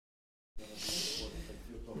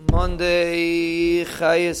Monday,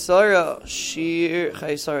 Chayesara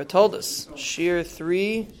told us, Shir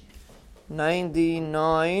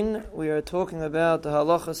 399, we are talking about the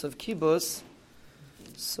halachas of kibbutz.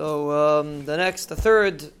 So the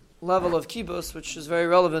third level of kibbutz, which is very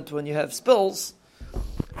relevant when you have spills,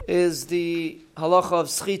 is the halacha of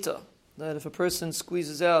schita. That if a person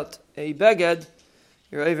squeezes out a beged,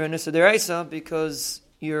 you're over in Issa Deraisa because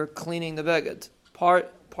you're cleaning the beged.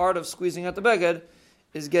 Part of squeezing out the beged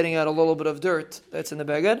is getting out a little bit of dirt that's in the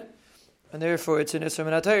beged, and therefore it's an Isser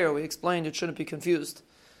Minatayr. We explained it shouldn't be confused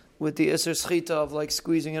with the Isser Schita of like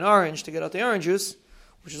squeezing an orange to get out the orange juice,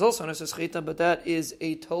 which is also an Isser Schita, but that is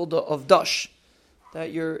a Tolda of Dash,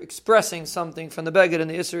 that you're expressing something from the beged, and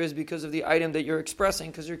the Isser is because of the item that you're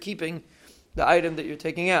expressing, because you're keeping the item that you're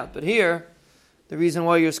taking out. But here, the reason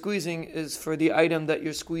why you're squeezing is for the item that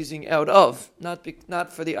you're squeezing out of, not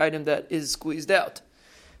for the item that is squeezed out.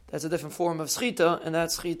 That's a different form of schita, and that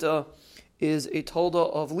schita is a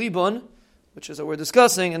tolda of libun, which is what we're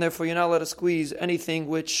discussing, and therefore you're not allowed to squeeze anything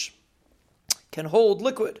which can hold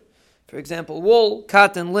liquid. For example, wool,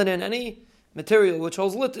 cotton, linen, any material which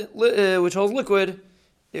holds liquid,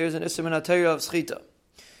 there's an isser minatayr of schita.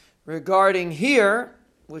 Regarding here,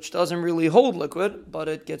 which doesn't really hold liquid, but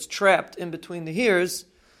it gets trapped in between the hairs,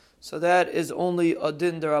 so that is only a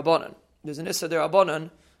din derabanan. There's an isser derabanan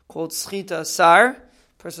called schita sar.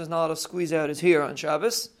 Person is not allowed to squeeze out his hair on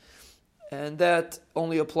Shabbos, and that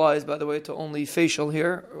only applies, by the way, to only facial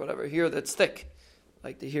hair, or whatever hair that's thick,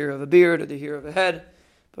 like the hair of a beard or the hair of a head.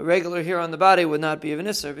 But regular hair on the body would not be of an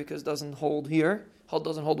isser because it doesn't hold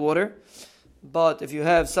water. But if you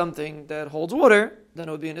have something that holds water, then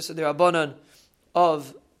it would be an isser derabanan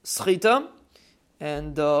of schita,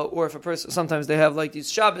 and or if a person, sometimes they have like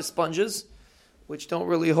these Shabbos sponges, which don't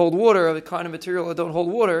really hold water, of the kind of material that don't hold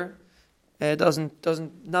water, and it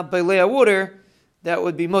doesn't not by lay water, that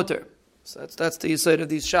would be mutter. So that's the side of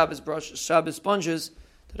these Shabbos sponges,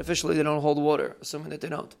 that officially they don't hold water, assuming that they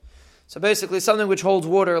don't. So basically, something which holds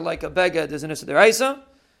water like a beged is an issa deraisa.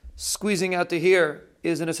 Squeezing out the hair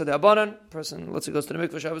is an issa derabanan. Person, let's say, goes to the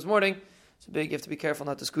mikvah Shabbos morning. It's big. You have to be careful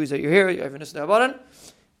not to squeeze out your hair. You have an issa derabanan.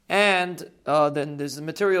 And then there's the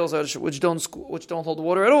materials which don't hold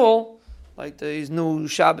water at all, like these new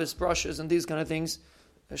Shabbos brushes and these kind of things.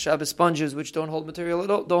 Shabbos sponges which don't hold material at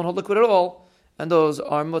all, don't hold liquid at all, and those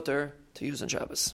are mutter to use on Shabbos.